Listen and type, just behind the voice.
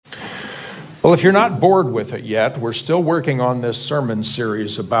Well, if you're not bored with it yet, we're still working on this sermon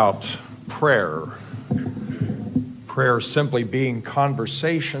series about prayer. Prayer simply being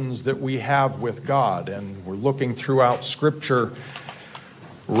conversations that we have with God. And we're looking throughout Scripture,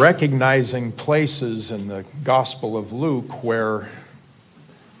 recognizing places in the Gospel of Luke where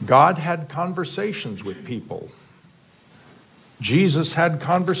God had conversations with people. Jesus had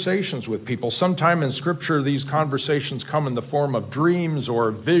conversations with people. Sometime in Scripture, these conversations come in the form of dreams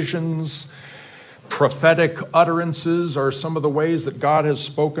or visions. Prophetic utterances are some of the ways that God has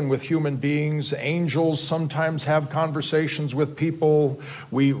spoken with human beings. Angels sometimes have conversations with people.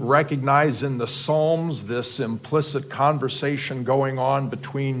 We recognize in the Psalms this implicit conversation going on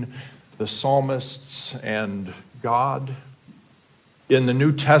between the psalmists and God. In the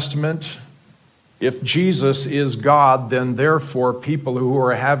New Testament, if Jesus is God, then therefore people who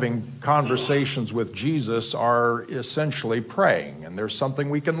are having conversations with Jesus are essentially praying. And there's something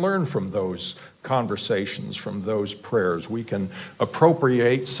we can learn from those conversations, from those prayers. We can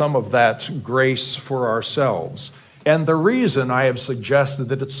appropriate some of that grace for ourselves. And the reason I have suggested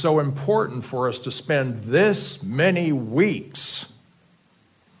that it's so important for us to spend this many weeks,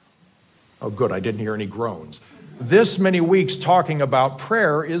 oh good, I didn't hear any groans, this many weeks talking about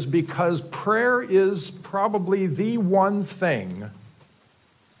prayer is because prayer is probably the one thing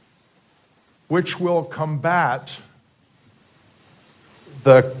which will combat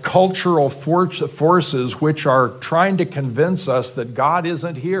the cultural forces which are trying to convince us that God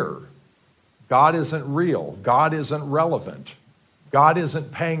isn't here. God isn't real. God isn't relevant. God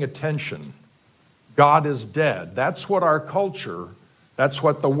isn't paying attention. God is dead. That's what our culture, that's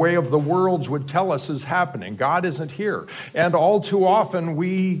what the way of the worlds would tell us is happening. God isn't here. And all too often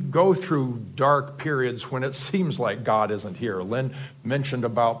we go through dark periods when it seems like God isn't here. Lynn mentioned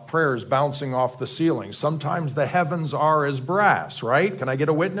about prayers bouncing off the ceiling. Sometimes the heavens are as brass, right? Can I get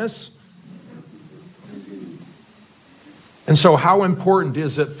a witness? And so how important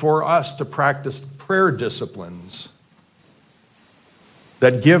is it for us to practice prayer disciplines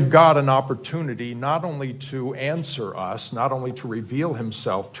that give God an opportunity not only to answer us, not only to reveal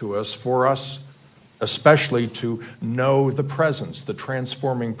himself to us, for us especially to know the presence, the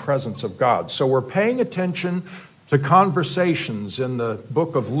transforming presence of God. So we're paying attention to conversations in the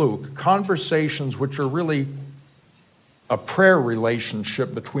book of Luke, conversations which are really a prayer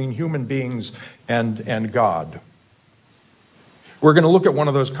relationship between human beings and God. We're going to look at one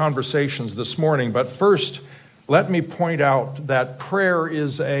of those conversations this morning, but first, let me point out that prayer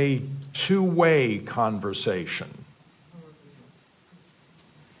is a two-way conversation.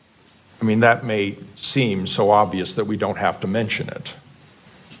 I mean, that may seem so obvious that we don't have to mention it.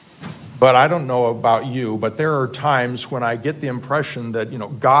 But I don't know about you, but there are times when I get the impression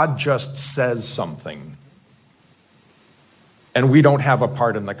that, God just says something. And we don't have a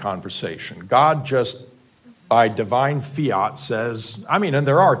part in the conversation. God just, by divine fiat, says, and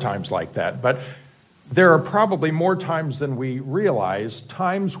there are times like that, but there are probably more times than we realize,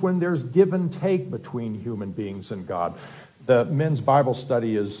 times when there's give and take between human beings and God. The men's Bible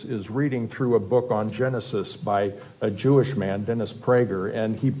study is reading through a book on Genesis by a Jewish man, Dennis Prager,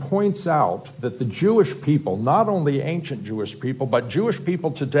 and he points out that the Jewish people, not only ancient Jewish people, but Jewish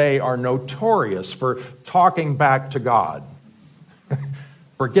people today are notorious for talking back to God,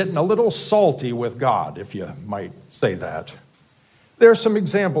 for getting a little salty with God, if you might say that. There are some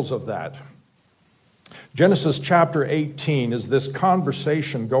examples of that. Genesis chapter 18 is this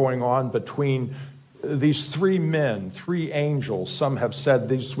conversation going on between these three men, three angels. Some have said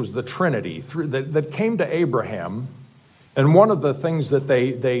this was the Trinity that came to Abraham. And one of the things that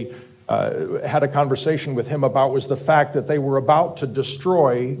they had a conversation with him about was the fact that they were about to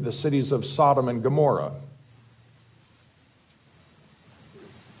destroy the cities of Sodom and Gomorrah.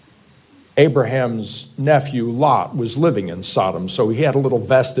 Abraham's nephew Lot was living in Sodom, so he had a little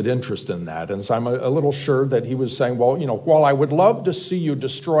vested interest in that. And so I'm a little sure that he was saying, well, while I would love to see you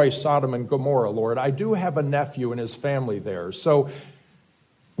destroy Sodom and Gomorrah, Lord, I do have a nephew and his family there. So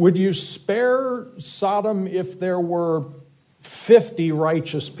would you spare Sodom if there were 50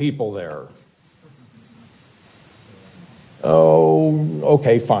 righteous people there? Oh,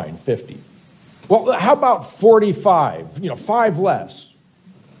 okay, fine, 50. Well, how about 45? 5 less.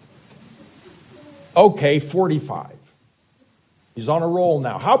 Okay, 45. He's on a roll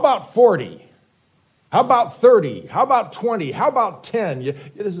now. How about 40? How about 30? How about 20? How about 10?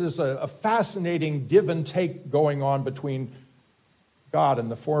 This is a fascinating give and take going on between God in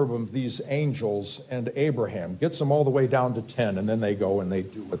the form of these angels and Abraham. Gets them all the way down to 10, and then they go and they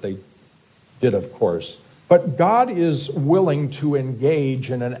do what they did, of course. But God is willing to engage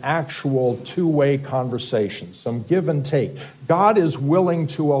in an actual two-way conversation, some give and take. God is willing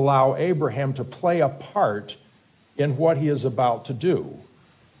to allow Abraham to play a part in what he is about to do.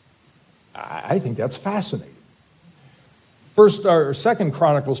 I think that's fascinating. Second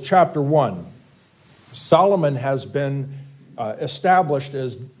Chronicles chapter 1. Solomon has been established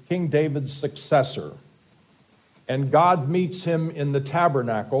as King David's successor. And God meets him in the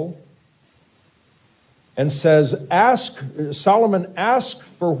tabernacle and says, Solomon, ask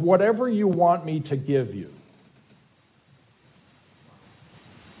for whatever you want me to give you.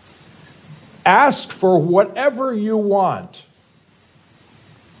 Ask for whatever you want.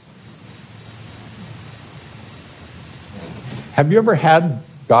 Have you ever had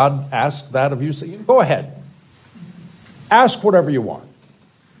God ask that of you? Say, go ahead. Ask whatever you want.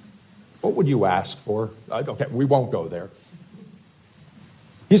 What would you ask for? Okay, we won't go there.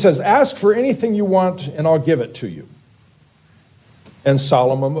 He says, ask for anything you want and I'll give it to you. And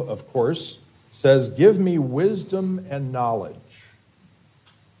Solomon, of course, says, give me wisdom and knowledge.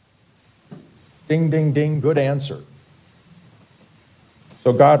 Ding, ding, ding, good answer.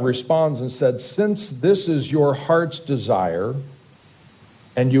 So God responds and said, since this is your heart's desire,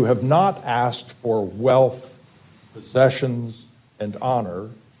 and you have not asked for wealth, possessions, and honor,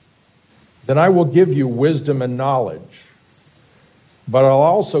 then I will give you wisdom and knowledge. But I'll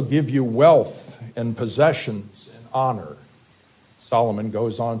also give you wealth and possessions and honor. Solomon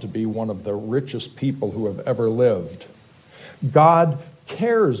goes on to be one of the richest people who have ever lived. God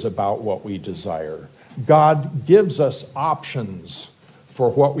cares about what we desire. God gives us options for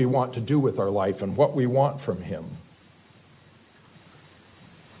what we want to do with our life and what we want from him.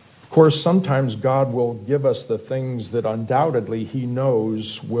 Of course, sometimes God will give us the things that undoubtedly he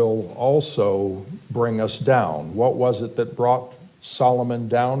knows will also bring us down. What was it that brought Solomon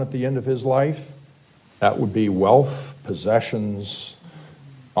down at the end of his life? That would be wealth, possessions,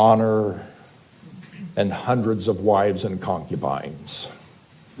 honor, and hundreds of wives and concubines.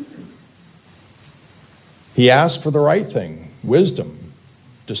 He asked for the right thing, wisdom,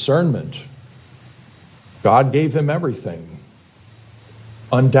 discernment. God gave him everything,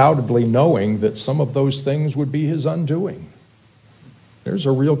 undoubtedly knowing that some of those things would be his undoing. There's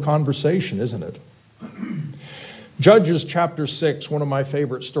a real conversation, isn't it? Judges chapter 6, one of my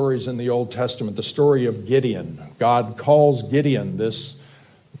favorite stories in the Old Testament, the story of Gideon. God calls Gideon, this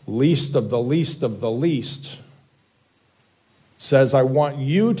least of the least of the least, says, I want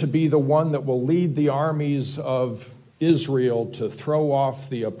you to be the one that will lead the armies of Israel to throw off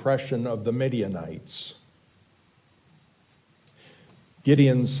the oppression of the Midianites.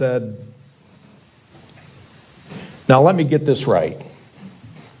 Gideon said, now let me get this right.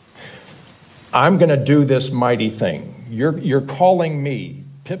 I'm going to do this mighty thing. You're calling me,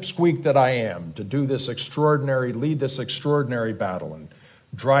 pipsqueak that I am, to do this extraordinary, lead this extraordinary battle and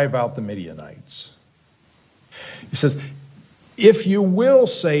drive out the Midianites. He says, if you will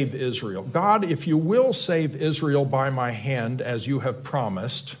save Israel, God, if you will save Israel by my hand as you have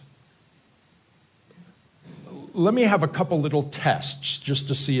promised, let me have a couple little tests just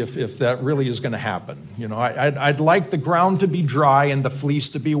to see if that really is going to happen. You know, I'd like the ground to be dry and the fleece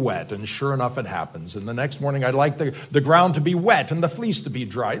to be wet, and sure enough it happens. And the next morning I'd like the ground to be wet and the fleece to be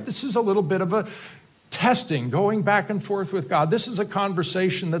dry. This is a little bit of a testing, going back and forth with God. This is a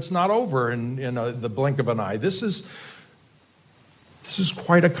conversation that's not over in the blink of an eye. This is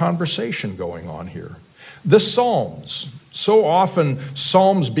quite a conversation going on here. The Psalms. So often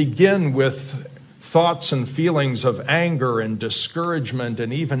Psalms begin with thoughts and feelings of anger and discouragement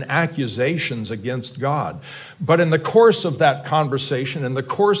and even accusations against God. But in the course of that conversation, in the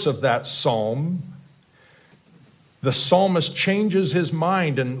course of that psalm, the psalmist changes his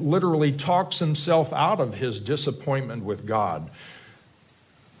mind and literally talks himself out of his disappointment with God,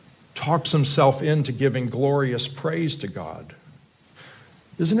 talks himself into giving glorious praise to God.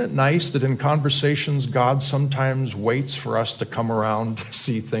 Isn't it nice that in conversations God sometimes waits for us to come around to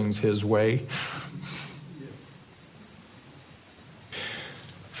see things his way?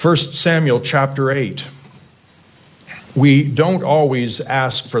 1 Samuel chapter 8. We don't always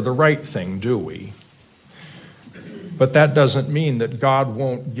ask for the right thing, do we? But that doesn't mean that God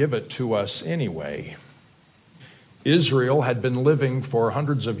won't give it to us anyway. Israel had been living for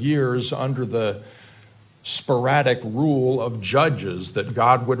hundreds of years under the sporadic rule of judges that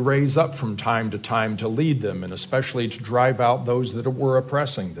God would raise up from time to time to lead them, and especially to drive out those that were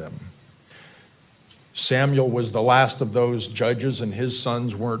oppressing them. Samuel was the last of those judges, and his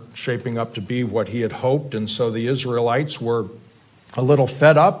sons weren't shaping up to be what he had hoped, and so the Israelites were a little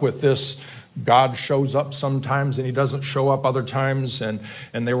fed up with this God shows up sometimes and he doesn't show up other times, and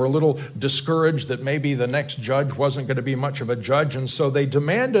they were a little discouraged that maybe the next judge wasn't going to be much of a judge, and so they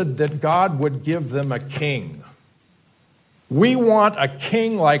demanded that God would give them a king. We want a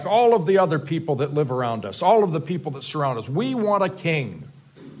king like all of the other people that live around us, all of the people that surround us. We want a king.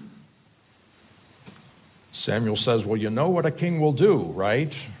 Samuel says, well, you know what a king will do,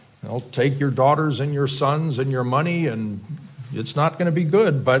 right? He'll take your daughters and your sons and your money, and it's not going to be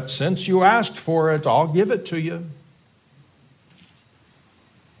good, but since you asked for it, I'll give it to you.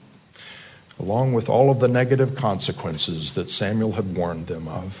 Along with all of the negative consequences that Samuel had warned them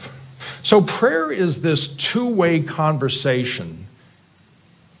of. So prayer is this two-way conversation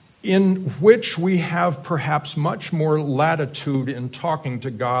in which we have perhaps much more latitude in talking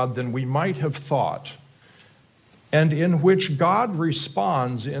to God than we might have thought, and in which God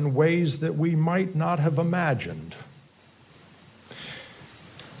responds in ways that we might not have imagined.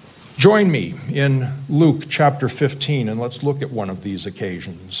 Join me in Luke chapter 15, and let's look at one of these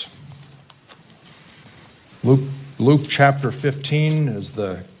occasions. Luke chapter 15 is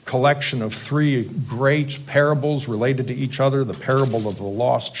the collection of three great parables related to each other: the parable of the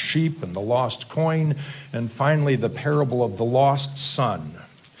lost sheep and the lost coin, and finally the parable of the lost son.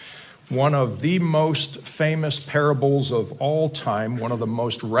 One of the most famous parables of all time, one of the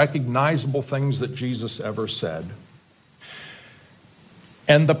most recognizable things that Jesus ever said.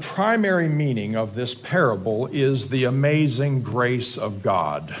 And the primary meaning of this parable is the amazing grace of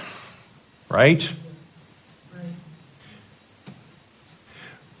God, right?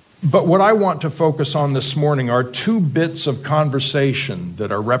 But what I want to focus on this morning are two bits of conversation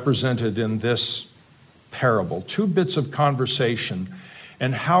that are represented in this parable. Two bits of conversation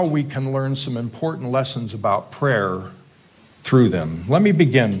and how we can learn some important lessons about prayer through them. Let me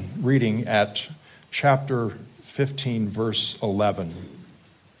begin reading at chapter 15, verse 11.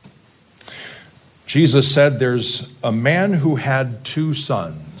 Jesus said, there's a man who had two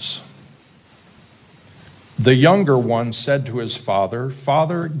sons. The younger one said to his father,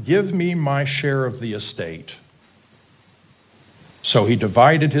 Father, give me my share of the estate. So he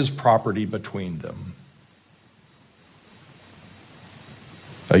divided his property between them.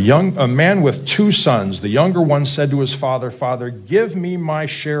 A man with two sons, the younger one said to his father, Father, give me my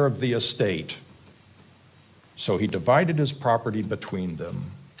share of the estate. So he divided his property between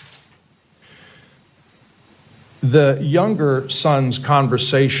them. The younger son's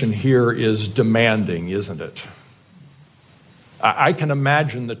conversation here is demanding, isn't it? I can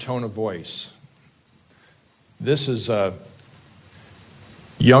imagine the tone of voice. This is a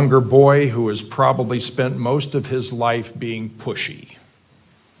younger boy who has probably spent most of his life being pushy.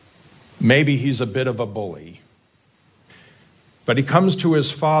 Maybe he's a bit of a bully. But he comes to his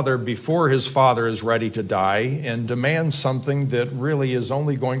father before his father is ready to die and demands something that really is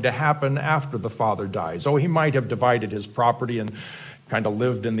only going to happen after the father dies. Oh, he might have divided his property and kind of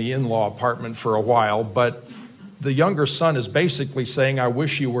lived in the in-law apartment for a while, but the younger son is basically saying, I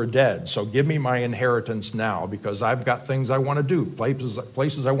wish you were dead, so give me my inheritance now, because I've got things I want to do,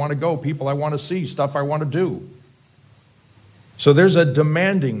 places I want to go, people I want to see, stuff I want to do. So there's a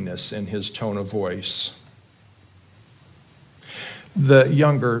demandingness in his tone of voice. The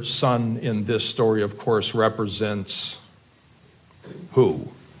younger son in this story, of course, represents who?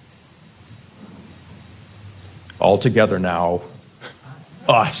 All together now,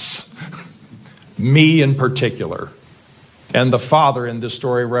 us. Me in particular. And the father in this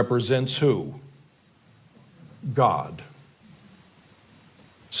story represents who? God.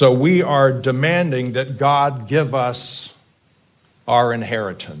 So we are demanding that God give us our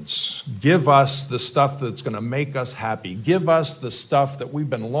inheritance. Give us the stuff that's going to make us happy. Give us the stuff that we've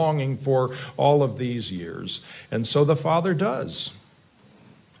been longing for all of these years. And so the father does.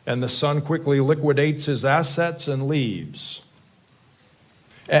 And the son quickly liquidates his assets and leaves.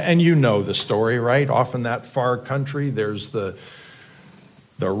 And you know the story, right? Off in that far country, there's the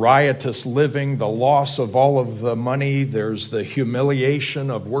riotous living, the loss of all of the money, there's the humiliation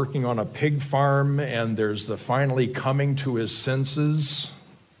of working on a pig farm, and there's the finally coming to his senses,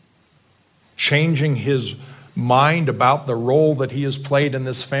 changing his mind about the role that he has played in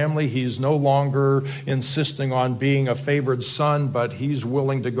this family. He's no longer insisting on being a favored son, but he's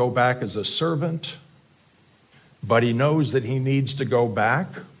willing to go back as a servant. But he knows that he needs to go back.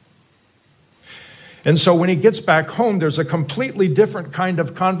 And so when he gets back home, there's a completely different kind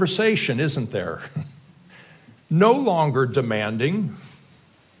of conversation, isn't there? No longer demanding,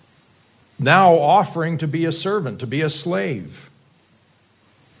 now offering to be a servant, to be a slave.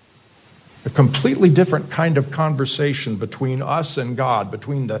 A completely different kind of conversation between us and God,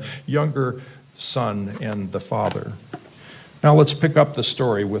 between the younger son and the father. Now let's pick up the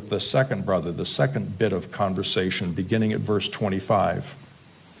story with the second brother, the second bit of conversation, beginning at verse 25.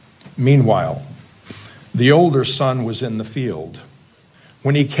 Meanwhile, the older son was in the field.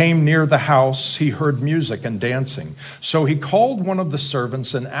 When he came near the house, he heard music and dancing. So he called one of the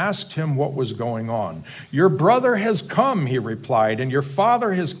servants and asked him what was going on. "Your brother has come," he replied, "and your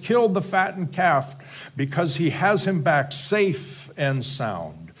father has killed the fattened calf because he has him back safe and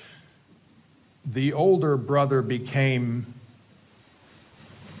sound." The older brother became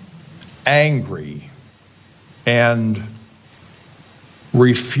angry and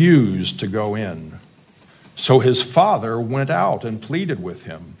refused to go in. So his father went out and pleaded with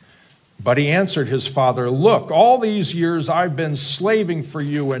him. But he answered his father, "Look, all these years I've been slaving for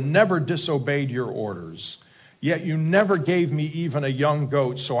you and never disobeyed your orders. Yet you never gave me even a young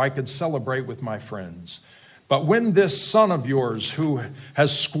goat so I could celebrate with my friends. But when this son of yours who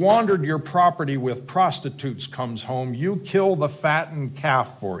has squandered your property with prostitutes comes home, you kill the fattened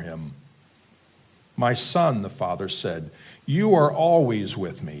calf for him." "My son," the father said, "you are always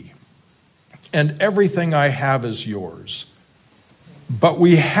with me, and everything I have is yours. But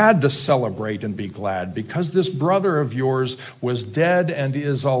we had to celebrate and be glad because this brother of yours was dead and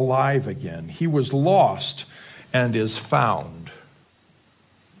is alive again. He was lost and is found."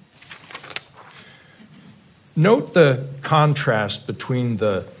 Note the contrast between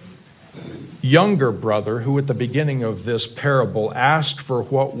the younger brother, who at the beginning of this parable asked for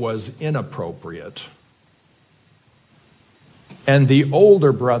what was inappropriate, and the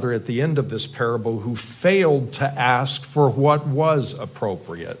older brother at the end of this parable who failed to ask for what was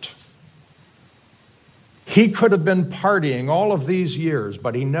appropriate. He could have been partying all of these years,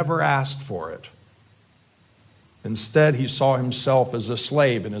 but he never asked for it. Instead, he saw himself as a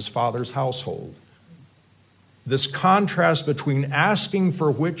slave in his father's household. This contrast between asking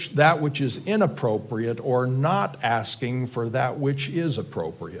for that which is inappropriate or not asking for that which is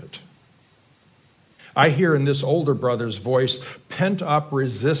appropriate. I hear in this older brother's voice pent-up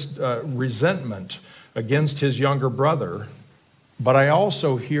resentment against his younger brother, but I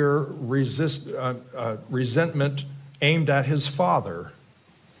also hear resentment aimed at his father.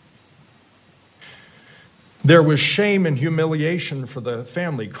 There was shame and humiliation for the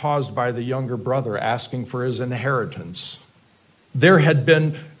family caused by the younger brother asking for his inheritance. There had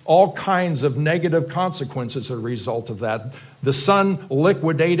been all kinds of negative consequences as a result of that. The son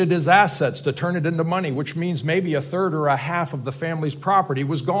liquidated his assets to turn it into money, which means maybe a third or a half of the family's property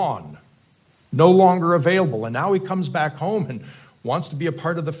was gone, no longer available. And now he comes back home and wants to be a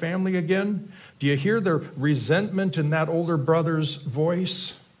part of the family again. Do you hear the resentment in that older brother's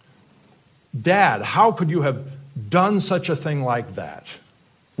voice? "Dad, how could you have done such a thing like that?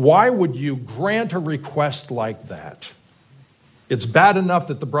 Why would you grant a request like that?" It's bad enough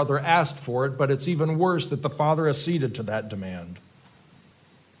that the brother asked for it, but it's even worse that the father acceded to that demand.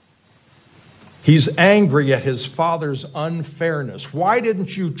 He's angry at his father's unfairness. "Why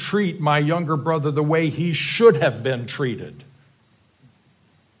didn't you treat my younger brother the way he should have been treated?"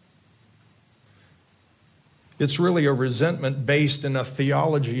 It's really a resentment based in a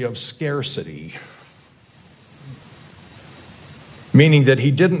theology of scarcity, meaning that he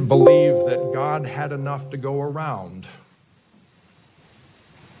didn't believe that God had enough to go around,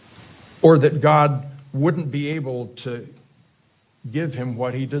 or that God wouldn't be able to give him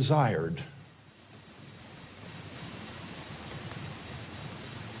what he desired.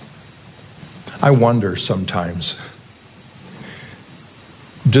 I wonder sometimes,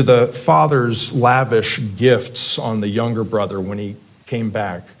 do the father's lavish gifts on the younger brother when he came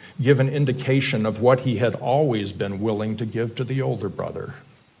back give an indication of what he had always been willing to give to the older brother?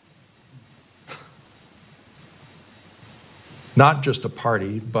 Not just a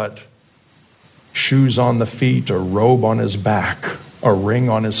party, but shoes on the feet, a robe on his back, a ring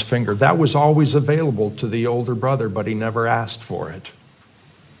on his finger. That was always available to the older brother, but he never asked for it.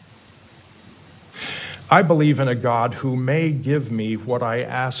 I believe in a God who may give me what I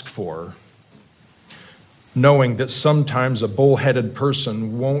ask for, knowing that sometimes a bullheaded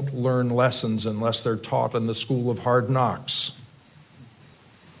person won't learn lessons unless they're taught in the school of hard knocks.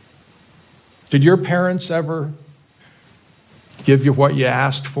 Did your parents ever give you what you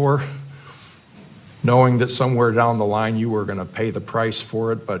asked for, knowing that somewhere down the line you were going to pay the price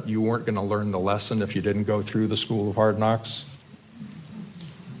for it, but you weren't going to learn the lesson if you didn't go through the school of hard knocks?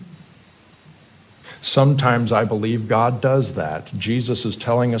 Sometimes I believe God does that. Jesus is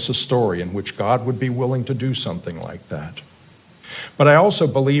telling us a story in which God would be willing to do something like that. But I also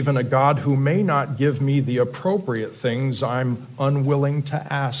believe in a God who may not give me the appropriate things I'm unwilling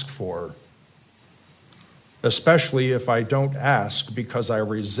to ask for, especially if I don't ask because I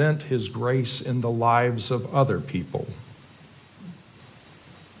resent his grace in the lives of other people.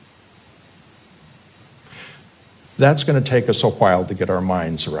 That's going to take us a while to get our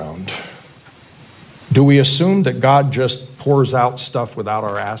minds around. Do we assume that God just pours out stuff without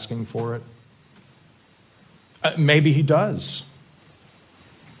our asking for it? Maybe he does.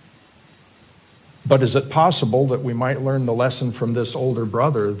 But is it possible that we might learn the lesson from this older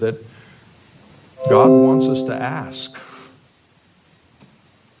brother that God wants us to ask?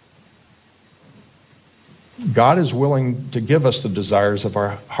 God is willing to give us the desires of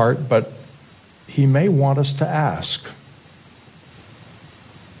our heart, but he may want us to ask.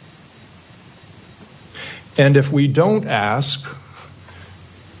 And if we don't ask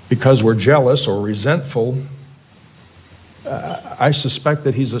because we're jealous or resentful, I suspect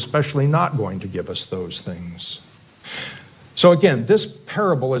that he's especially not going to give us those things. So again, this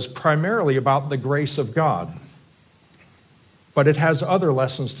parable is primarily about the grace of God, but it has other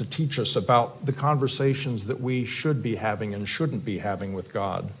lessons to teach us about the conversations that we should be having and shouldn't be having with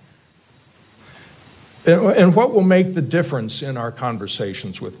God. And what will make the difference in our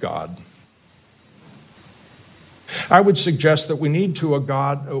conversations with God? I would suggest that we need to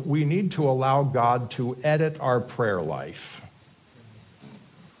allow God to edit our prayer life.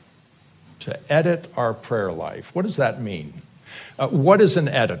 To edit our prayer life. What does that mean? What is an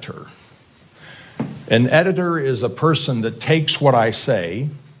editor? An editor is a person that takes what I say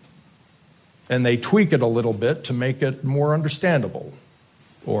and they tweak it a little bit to make it more understandable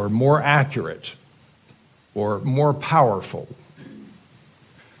or more accurate or more powerful.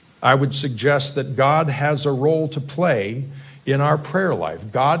 I would suggest that God has a role to play in our prayer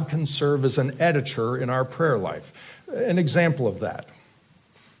life. God can serve as an editor in our prayer life. An example of that.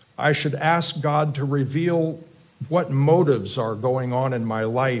 I should ask God to reveal what motives are going on in my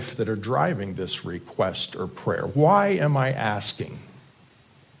life that are driving this request or prayer. Why am I asking?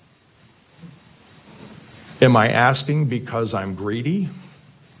 Am I asking because I'm greedy?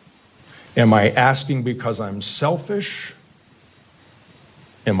 Am I asking because I'm selfish?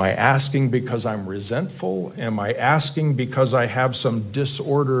 Am I asking because I'm resentful? Am I asking because I have some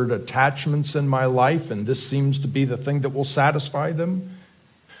disordered attachments in my life and this seems to be the thing that will satisfy them?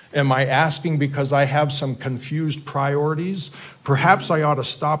 Am I asking because I have some confused priorities? Perhaps I ought to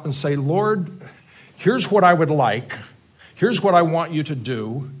stop and say, Lord, here's what I would like. Here's what I want you to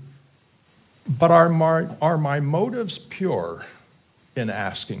do. But are my motives pure in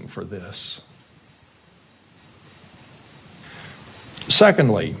asking for this?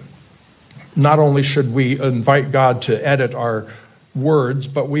 Secondly, not only should we invite God to edit our words,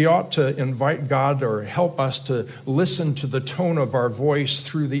 but we ought to invite God or help us to listen to the tone of our voice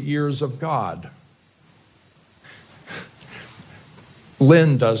through the ears of God.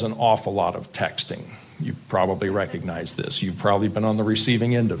 Lynn does an awful lot of texting. You probably recognize this. You've probably been on the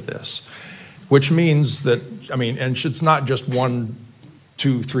receiving end of this, which means that, and it's not just 1,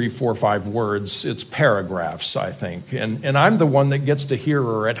 2, 3, 4, 5 words. It's paragraphs, I think. And I'm the one that gets to hear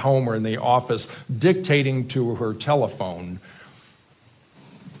her at home or in the office dictating to her telephone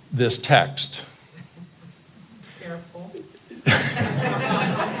this text. Careful.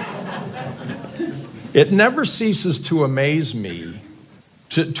 It never ceases to amaze me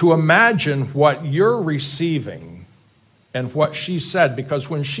to imagine what you're receiving and what she said, because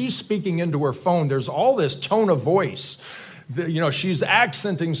when she's speaking into her phone, there's all this tone of voice. She's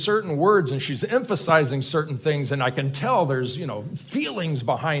accenting certain words and she's emphasizing certain things, and I can tell there's, feelings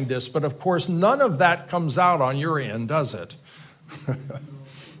behind this, but of course none of that comes out on your end, does it?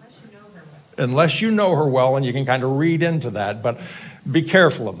 Unless you know her well, and you can kind of read into that, but be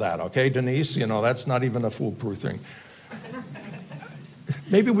careful of that, okay, Denise? That's not even a foolproof thing.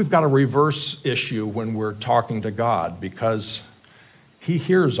 Maybe we've got a reverse issue when we're talking to God, because he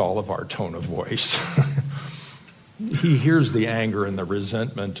hears all of our tone of voice. He hears the anger and the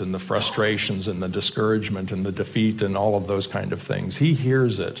resentment and the frustrations and the discouragement and the defeat and all of those kind of things. He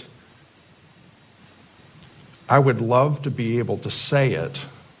hears it. I would love to be able to say it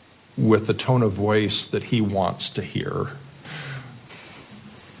with the tone of voice that he wants to hear.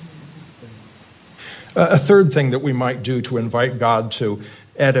 A third thing that we might do to invite God to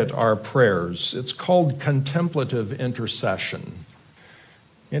edit our prayers, it's called contemplative intercession.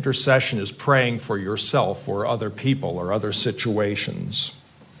 Intercession is praying for yourself or other people or other situations.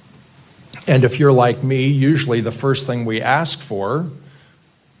 And if you're like me, usually the first thing we ask for,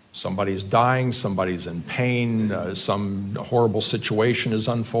 somebody's dying, somebody's in pain, some horrible situation is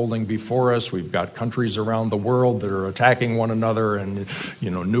unfolding before us. We've got countries around the world that are attacking one another, and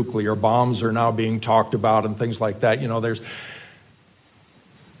nuclear bombs are now being talked about and things like that.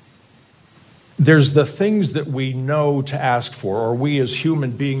 There's the things that we know to ask for, or we as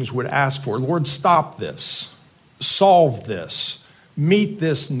human beings would ask for. Lord, stop this, solve this, meet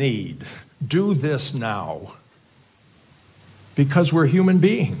this need, do this now. because we're human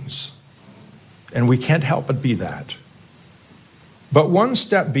beings, and we can't help but be that. But one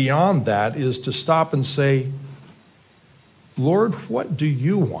step beyond that is to stop and say, Lord, what do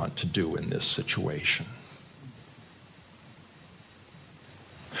you want to do in this situation?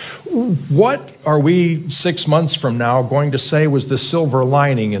 What are we 6 months from now going to say was the silver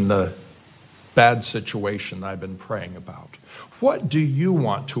lining in the bad situation I've been praying about? What do you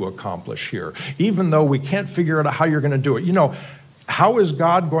want to accomplish here? Even though we can't figure out how you're going to do it. You know, how is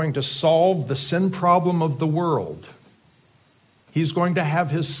God going to solve the sin problem of the world? He's going to have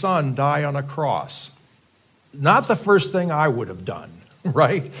his son die on a cross. Not the first thing I would have done,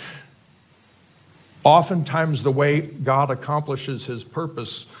 right? Oftentimes the way God accomplishes his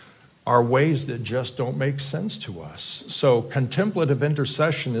purpose are ways that just don't make sense to us. So contemplative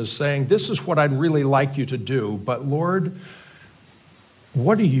intercession is saying, this is what I'd really like you to do, but Lord,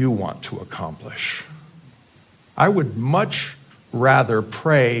 what do you want to accomplish? I would much rather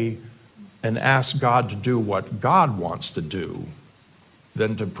pray and ask God to do what God wants to do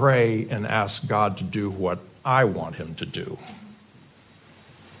than to pray and ask God to do what I want him to do.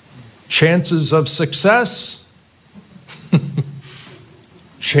 Chances of success?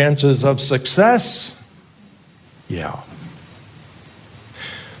 Chances of success? Yeah.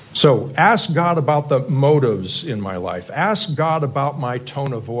 So ask God about the motives in my life. Ask God about my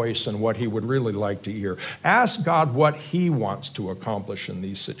tone of voice and what he would really like to hear. Ask God what he wants to accomplish in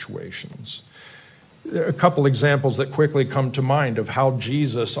these situations. There are a couple examples that quickly come to mind of how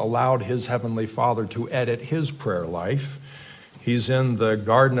Jesus allowed his heavenly Father to edit his prayer life. He's in the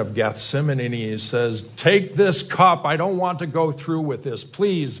Garden of Gethsemane and he says, take this cup. I don't want to go through with this.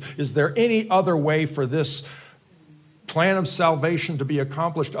 Please, is there any other way for this plan of salvation to be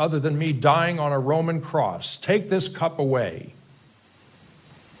accomplished other than me dying on a Roman cross? Take this cup away.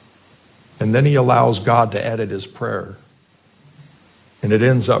 And then he allows God to edit his prayer. And it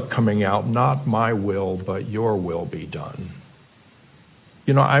ends up coming out, not my will, but your will be done.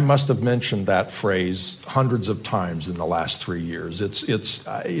 You know, I must have mentioned that phrase hundreds of times in the last 3 years. It's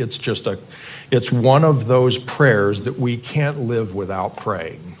one of those prayers that we can't live without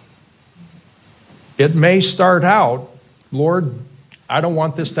praying. It may start out, Lord, I don't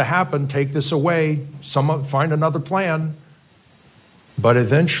want this to happen. Take this away. Find another plan. But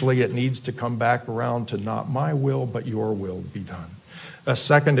eventually it needs to come back around to not my will, but your will be done. A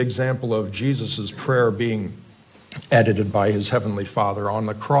second example of Jesus' prayer being edited by his heavenly Father on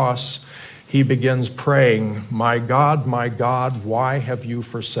the cross, he begins praying, my God, why have you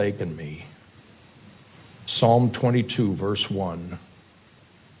forsaken me? Psalm 22, verse 1.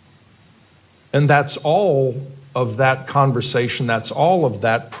 And that's all of that conversation, that's all of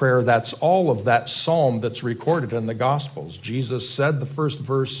that prayer, that's all of that psalm that's recorded in the Gospels. Jesus said the first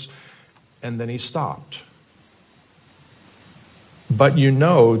verse, and then he stopped. But you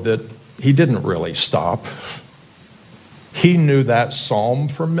know that he didn't really stop. He knew that psalm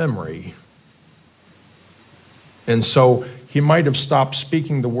from memory. And so he might have stopped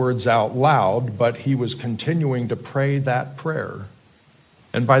speaking the words out loud, but he was continuing to pray that prayer.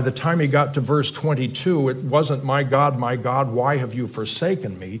 And by the time he got to verse 22, it wasn't, my God, why have you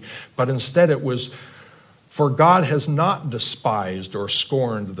forsaken me? But instead it was, for God has not despised or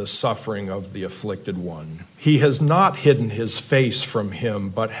scorned the suffering of the afflicted one. He has not hidden his face from him,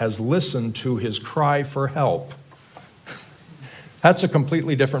 but has listened to his cry for help. That's a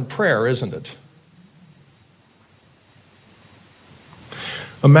completely different prayer, isn't it?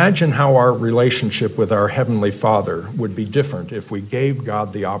 Imagine how our relationship with our Heavenly Father would be different if we gave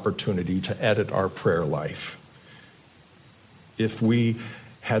God the opportunity to edit our prayer life. If we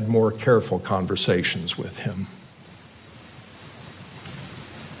had more careful conversations with him.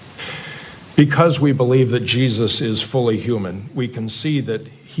 Because we believe that Jesus is fully human, we can see that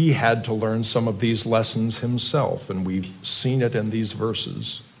he had to learn some of these lessons himself, and we've seen it in these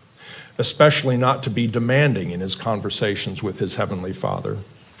verses, especially not to be demanding in his conversations with his Heavenly Father.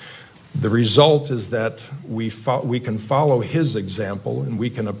 The result is that we can follow his example, and we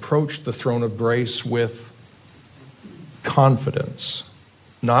can approach the throne of grace with confidence,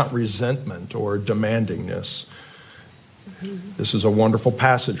 not resentment or demandingness. This is a wonderful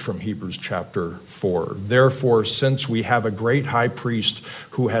passage from Hebrews chapter 4. Therefore, since we have a great high priest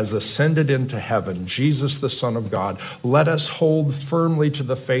who has ascended into heaven, Jesus the Son of God, let us hold firmly to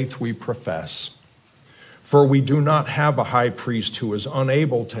the faith we profess. For we do not have a high priest who is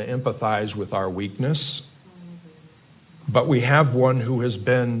unable to empathize with our weakness, but we have one who has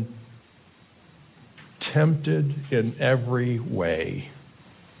been tempted in every way.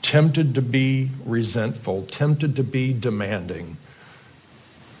 Tempted to be resentful, tempted to be demanding,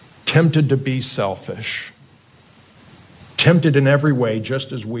 tempted to be selfish, tempted in every way,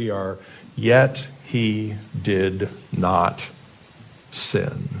 just as we are, yet he did not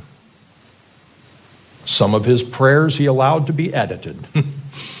sin. Some of his prayers he allowed to be edited.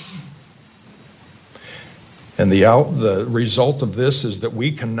 And the result of this is that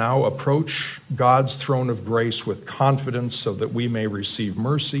we can now approach God's throne of grace with confidence so that we may receive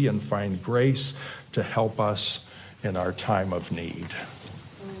mercy and find grace to help us in our time of need.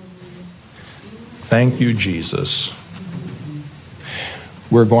 Thank you, Jesus.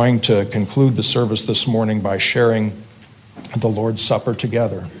 We're going to conclude the service this morning by sharing the Lord's Supper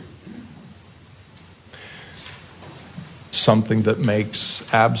together. Something that makes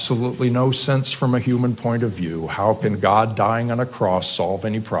absolutely no sense from a human point of view. How can God dying on a cross solve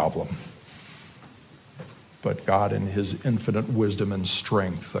any problem? But God, in his infinite wisdom and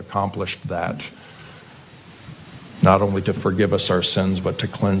strength, accomplished that. Not only to forgive us our sins, but to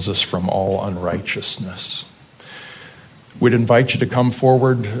cleanse us from all unrighteousness. We'd invite you to come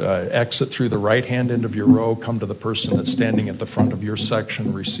forward, exit through the right-hand end of your row, come to the person that's standing at the front of your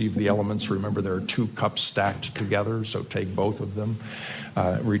section, receive the elements. Remember, there are 2 cups stacked together, so take both of them.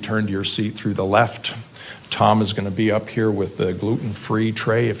 Return to your seat through the left. Tom is going to be up here with the gluten-free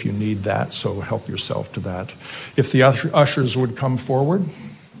tray if you need that, so help yourself to that. If the ushers would come forward.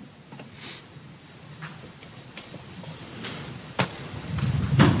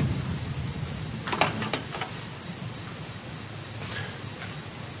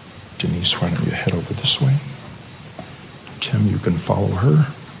 Denise, why don't you head over this way? Tim, you can follow her.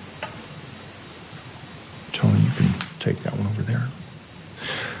 Tony, you can take that one over there.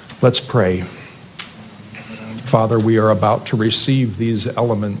 Let's pray. Father, we are about to receive these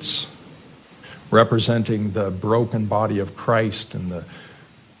elements representing the broken body of Christ and the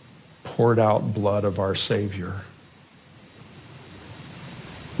poured out blood of our Savior.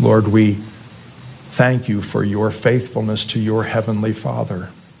 Lord, we thank you for your faithfulness to your Heavenly Father,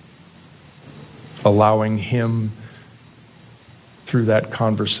 allowing him through that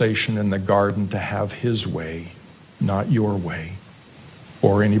conversation in the garden to have his way, not your way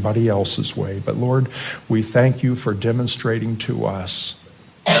or anybody else's way. But Lord, we thank you for demonstrating to us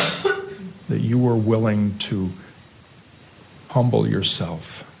that you were willing to humble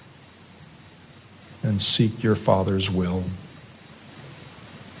yourself and seek your Father's will.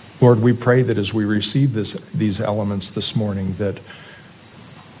 Lord, we pray that as we receive these elements this morning, that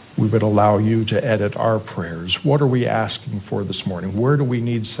we would allow you to edit our prayers. What are we asking for this morning? Where do we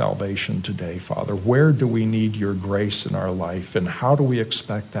need salvation today, Father? Where do we need your grace in our life? And how do we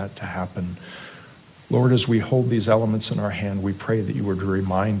expect that to happen? Lord, as we hold these elements in our hand, we pray that you would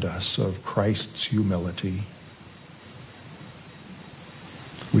remind us of Christ's humility.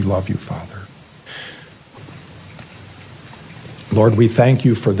 We love you, Father. Lord, we thank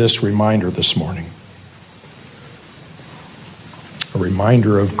you for this reminder this morning. A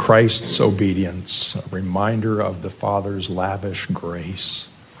reminder of Christ's obedience, a reminder of the Father's lavish grace,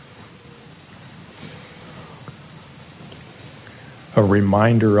 a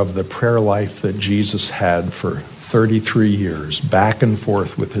reminder of the prayer life that Jesus had for 33 years, back and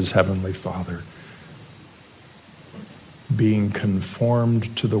forth with his Heavenly Father, being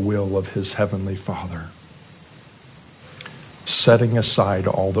conformed to the will of his Heavenly Father, setting aside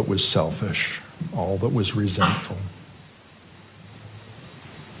all that was selfish, all that was resentful,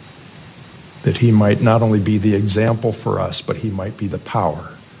 that he might not only be the example for us, but he might be the power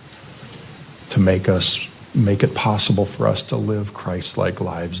to make it possible for us to live Christ-like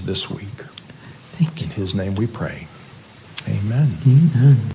lives this week. Thank you. In his name we pray. Amen. Amen.